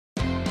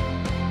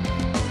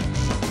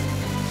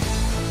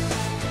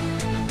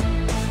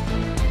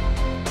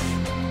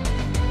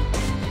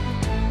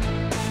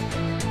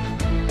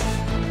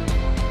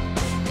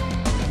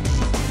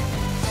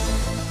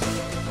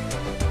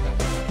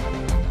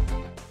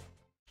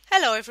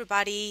Hello,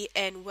 everybody,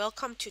 and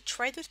welcome to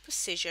Trade with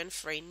Precision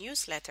free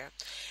newsletter.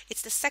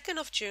 It's the 2nd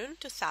of June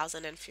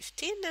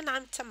 2015, and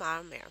I'm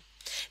Tamar Mehr.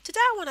 Today,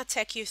 I want to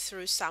take you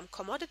through some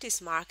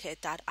commodities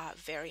market that are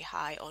very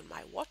high on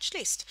my watch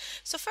list.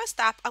 So first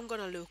up, I'm going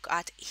to look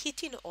at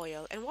heating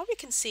oil, and what we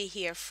can see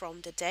here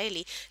from the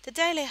daily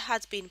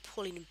has been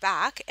pulling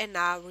back and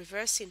now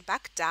reversing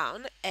back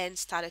down and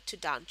started to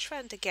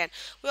downtrend again.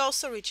 We're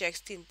also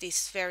rejecting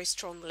this very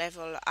strong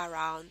level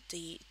around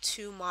the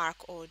 2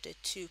 mark or the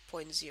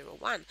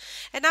 2.01,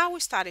 and now we're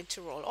starting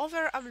to roll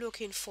over. I'm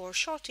looking for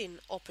shorting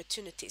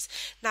opportunities.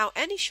 Now,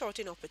 any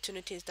shorting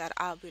opportunities that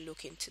I'll be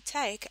looking to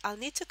take, I'll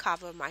need to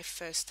cover my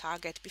first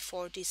target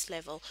before this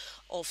level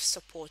of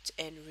support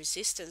and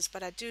resistance,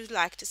 but I do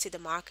like to see the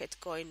market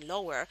going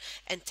lower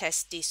and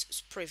test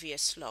this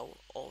previous low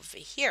over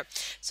here.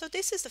 So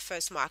this is the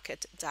first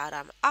market that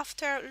I'm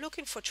after,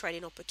 looking for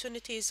trading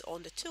opportunities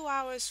on the 2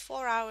 hours,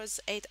 4 hours,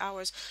 8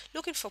 hours,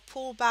 looking for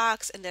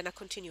pullbacks and then a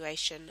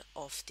continuation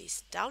of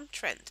this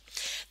downtrend.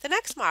 The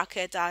next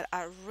market that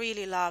I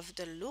really love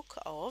the look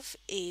of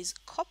is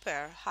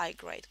copper, high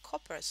grade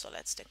copper. So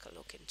let's take a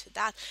look into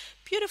that.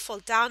 Beautiful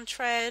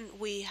downtrend.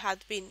 We had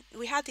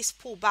this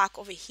pullback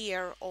over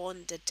here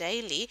on the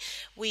daily.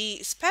 We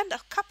spent a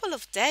couple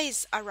of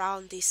days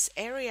around this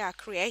area,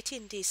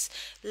 creating this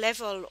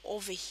level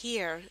over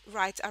here,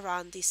 right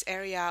around this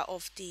area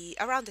of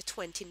around the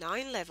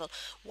 29 level.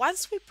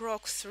 Once we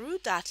broke through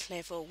that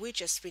level, we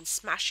just been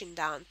smashing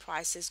down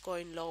prices,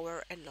 going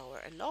lower and lower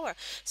and lower.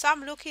 So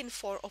I'm looking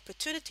for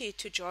opportunity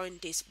to join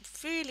this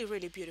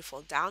really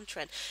beautiful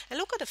downtrend. And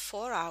look at the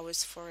 4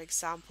 hours, for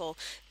example.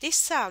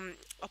 This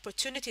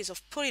opportunities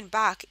of pulling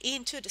back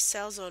into the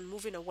sell zone,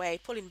 moving away,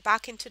 pulling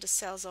back into the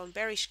sell zone,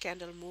 bearish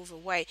candle, move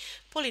away,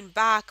 pulling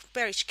back,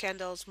 bearish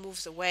candles,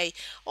 moves away,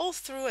 all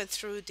through and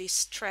through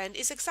this trend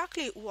is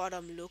exactly what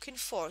I'm looking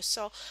for.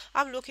 So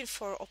I'm looking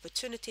for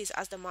opportunities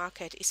as the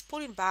market is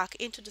pulling back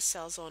into the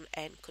sell zone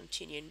and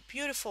continuing.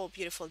 Beautiful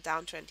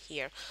downtrend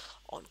here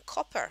on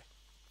copper.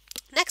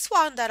 Next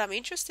one that I'm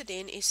interested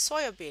in is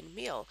soybean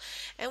meal,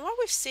 and what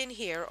we've seen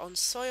here on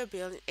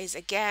soybean is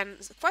again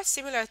quite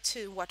similar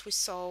to what we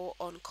saw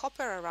on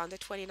copper around the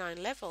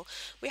 29 level.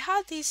 We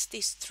had this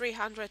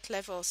 300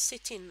 level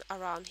sitting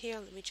around here.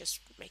 Let me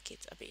just make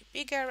it a bit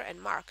bigger and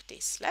mark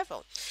this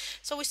level.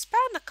 So we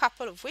spent a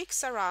couple of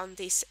weeks around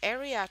this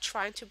area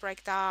trying to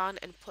break down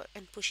and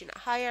pushing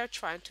higher,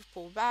 trying to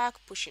pull back,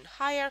 pushing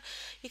higher.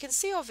 You can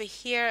see over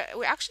here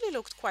we actually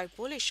looked quite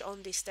bullish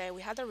on this day.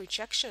 We had a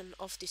rejection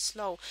of this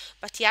low,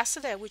 but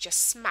yesterday we just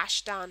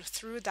smashed down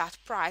through that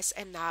price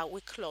and now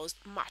we closed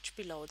much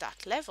below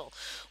that level.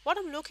 What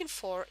I'm looking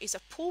for is a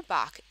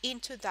pullback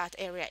into that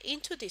area,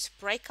 into this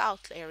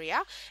breakout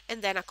area,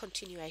 and then a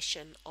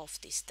continuation of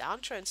this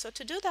downtrend. So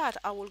to do that,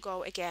 I will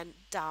go again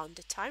down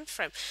the time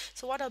frame.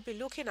 So what I'll be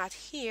looking at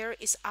here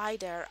is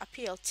either a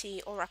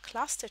PLT or a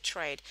cluster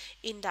trade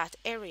in that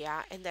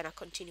area and then a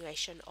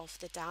continuation of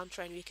the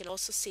downtrend. We can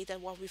also see that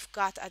what we've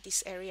got at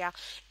this area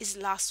is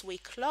last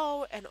week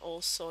low and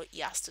also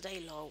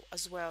yesterday low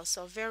as well.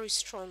 So very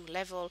strong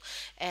level,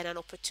 and an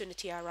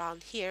opportunity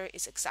around here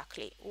is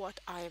exactly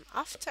what I am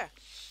after.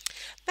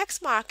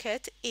 Next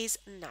market is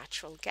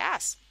natural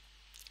gas.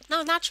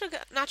 Now,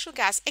 natural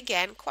gas,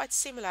 again, quite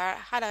similar,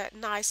 had a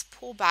nice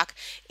pullback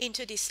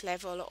into this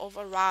level of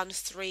around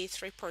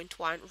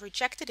 3.1,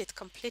 rejected it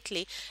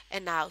completely,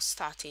 and now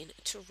starting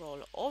to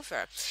roll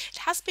over. It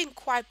has been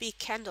quite big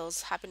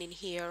candles happening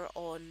here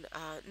on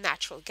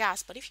natural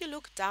gas, but if you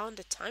look down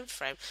the time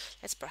frame,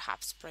 let's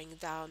perhaps bring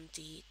down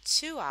the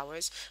 2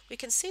 hours, we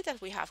can see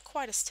that we have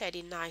quite a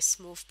steady, nice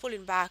move,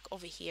 pulling back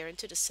over here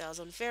into the sell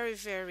zone.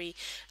 Very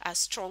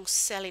strong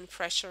selling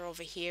pressure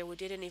over here. We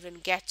didn't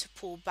even get to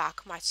pull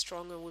back much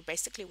stronger. We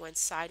basically went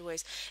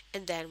sideways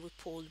and then we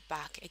pulled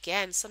back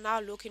again. So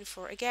now looking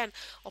for again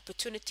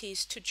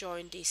opportunities to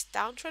join this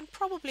downtrend.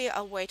 Probably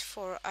I'll wait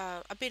for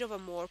a bit of a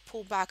more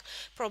pullback,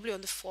 probably on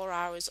the 4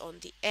 hours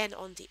on the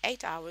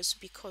 8 hours,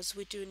 because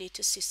we do need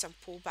to see some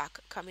pullback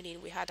coming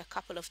in. We had a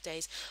couple of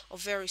days of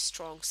very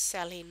strong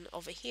selling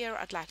over here.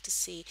 I'd like to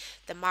see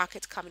the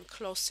market coming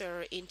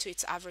closer into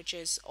its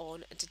averages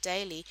on the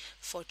daily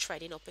for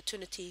trading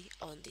opportunity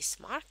on this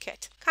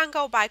market. Can't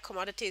go buy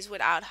commodities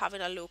without having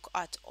a look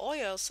at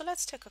oil, so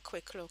let's take a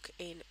quick look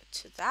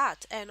into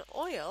that. And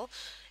oil,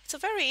 it's a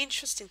very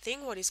interesting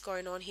thing what is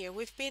going on here.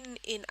 We've been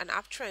in an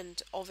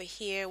uptrend over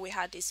here. We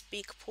had this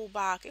big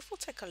pullback. If we'll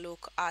take a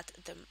look at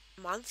the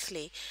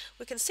monthly,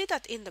 we can see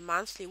that in the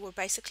monthly we're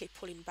basically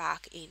pulling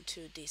back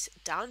into this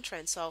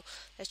downtrend. So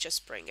let's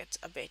just bring it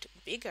a bit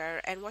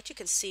bigger, and what you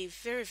can see,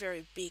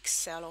 very big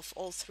sell-off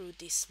all through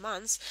this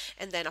month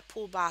and then a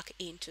pullback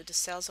into the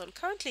sell zone.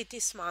 Currently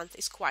this month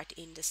is quite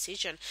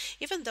indecision.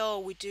 Even though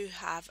we do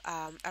have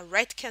a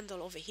red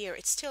candle over here,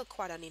 it's still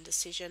quite an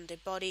indecision. The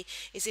body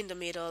is in the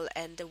middle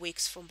and the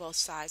wicks from both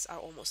sides are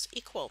almost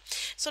equal.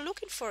 So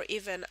looking for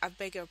even a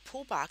bigger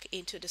pullback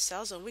into the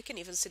sell zone. We can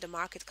even see the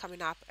market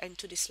coming up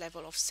into this level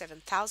level of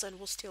 7,000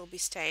 will still be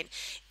staying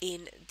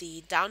in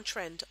the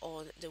downtrend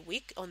on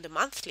the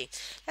monthly.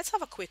 Let's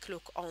have a quick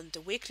look on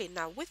the weekly.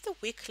 Now with the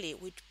weekly,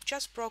 we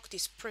just broke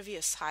this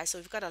previous high, so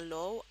we've got a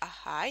low, a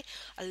high,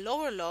 a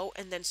lower low,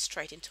 and then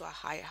straight into a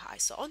higher high.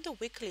 So on the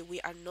weekly,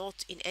 we are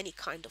not in any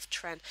kind of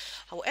trend.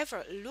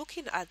 However,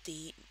 looking at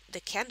the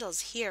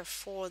candles here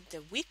for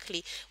the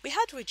weekly, we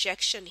had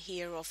rejection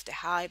here of the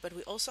high, but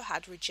we also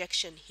had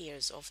rejection here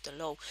of the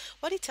low.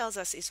 What it tells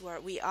us is where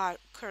we are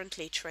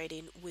currently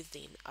trading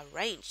within a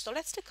range. So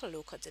let's take a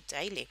look at the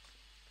daily.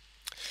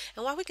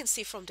 And what we can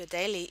see from the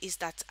daily is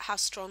that how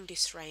strong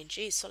this range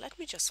is. So let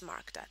me just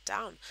mark that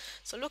down.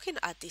 So looking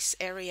at this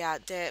area,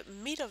 the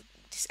mid of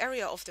this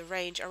area of the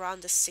range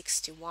around the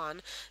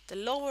 61, the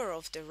lower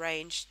of the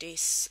range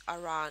this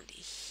around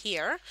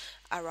here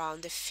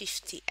around the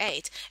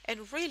 58,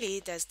 and really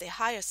there's the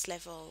highest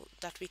level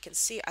that we can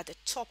see at the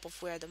top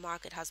of where the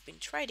market has been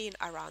trading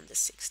around the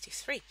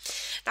 63.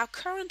 Now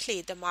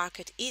currently the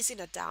market is in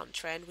a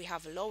downtrend. We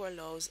have lower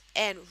lows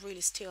and really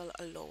still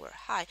a lower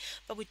high,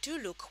 but we do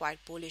look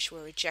quite bullish.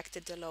 We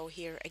rejected the low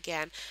here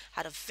again,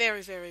 had a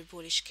very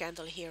bullish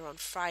candle here on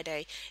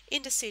Friday,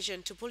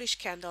 indecision to bullish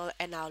candle,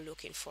 and now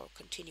looking for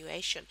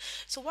continuation.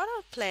 So what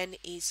our plan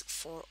is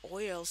for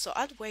oil, so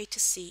I'd wait to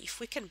see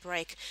if we can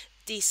break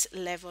this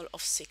level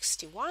of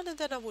 61, and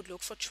then I would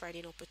look for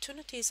trading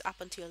opportunities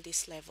up until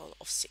this level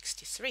of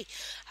 63.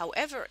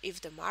 However,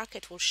 if the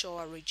market will show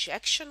a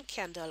rejection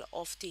candle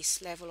of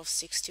this level of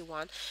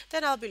 61,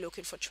 then I'll be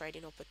looking for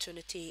trading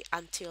opportunity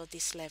until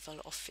this level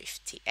of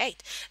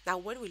 58. Now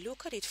when we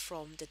look at it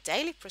from the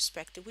daily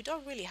perspective, we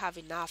don't really have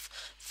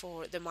enough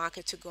for the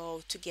market to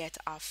go to get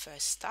our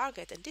first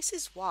target, and this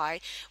is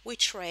why we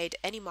trade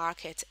any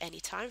market,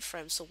 any time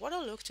frame. So what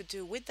I'll look to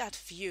do with that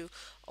view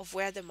of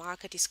where the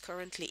market is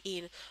currently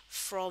in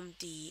from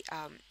the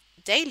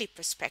daily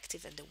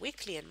perspective and the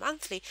weekly and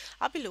monthly,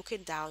 I'll be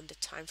looking down the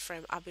time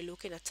frame. I'll be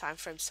looking at time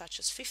frames such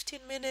as 15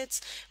 minutes,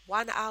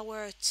 1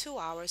 hour, 2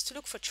 hours to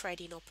look for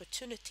trading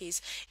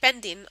opportunities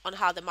depending on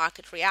how the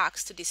market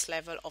reacts to this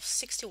level of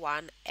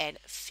 61 and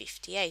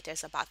 58.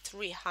 There's about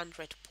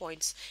 300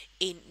 points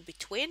in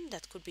between.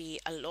 That could be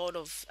a lot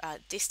of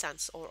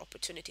distance or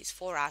opportunities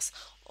for us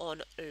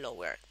on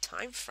lower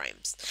time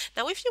frames.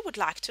 Now if you would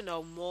like to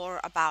know more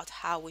about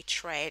how we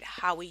trade,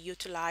 how we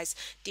utilize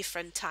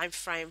different time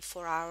frame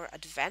for our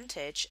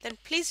advantage, then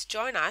please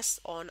join us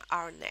on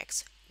our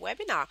next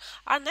webinar.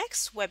 Our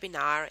next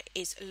webinar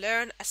is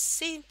Learn a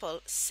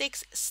Simple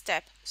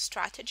 6-Step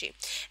Strategy.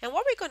 And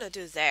what we're going to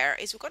do there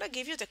is we're going to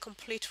give you the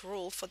complete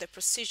rule for the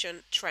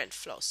precision trend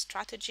flow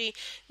strategy.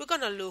 We're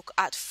going to look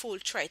at full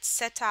trade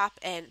setup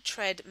and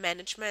trade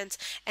management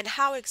and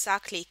how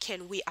exactly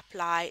can we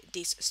apply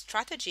this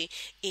strategy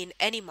in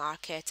any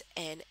market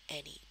and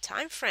any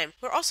time frame.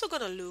 We're also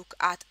going to look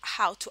at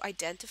how to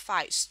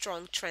identify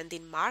strong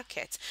trending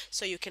markets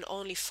so you can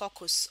only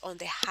focus on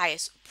the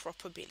highest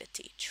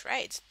probability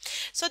trades.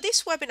 So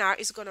this webinar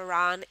is going to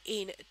run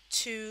in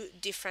 2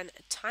 different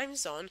time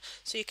zones,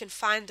 so you can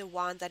find the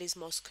one that is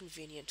most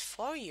convenient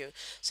for you.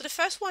 So the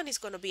first one is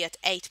going to be at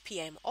 8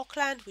 p.m.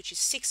 Auckland, which is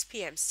 6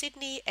 p.m.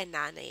 Sydney and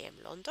 9 a.m.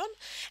 London.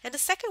 And the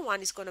second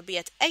one is going to be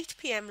at 8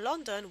 p.m.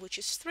 London, which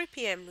is 3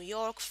 p.m. New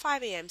York,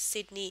 5 a.m.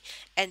 Sydney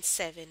and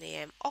 7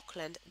 a.m.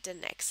 Auckland the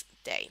next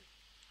day.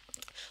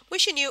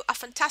 Wishing you a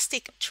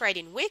fantastic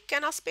trading week,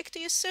 and I'll speak to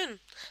you soon.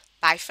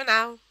 Bye for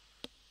now.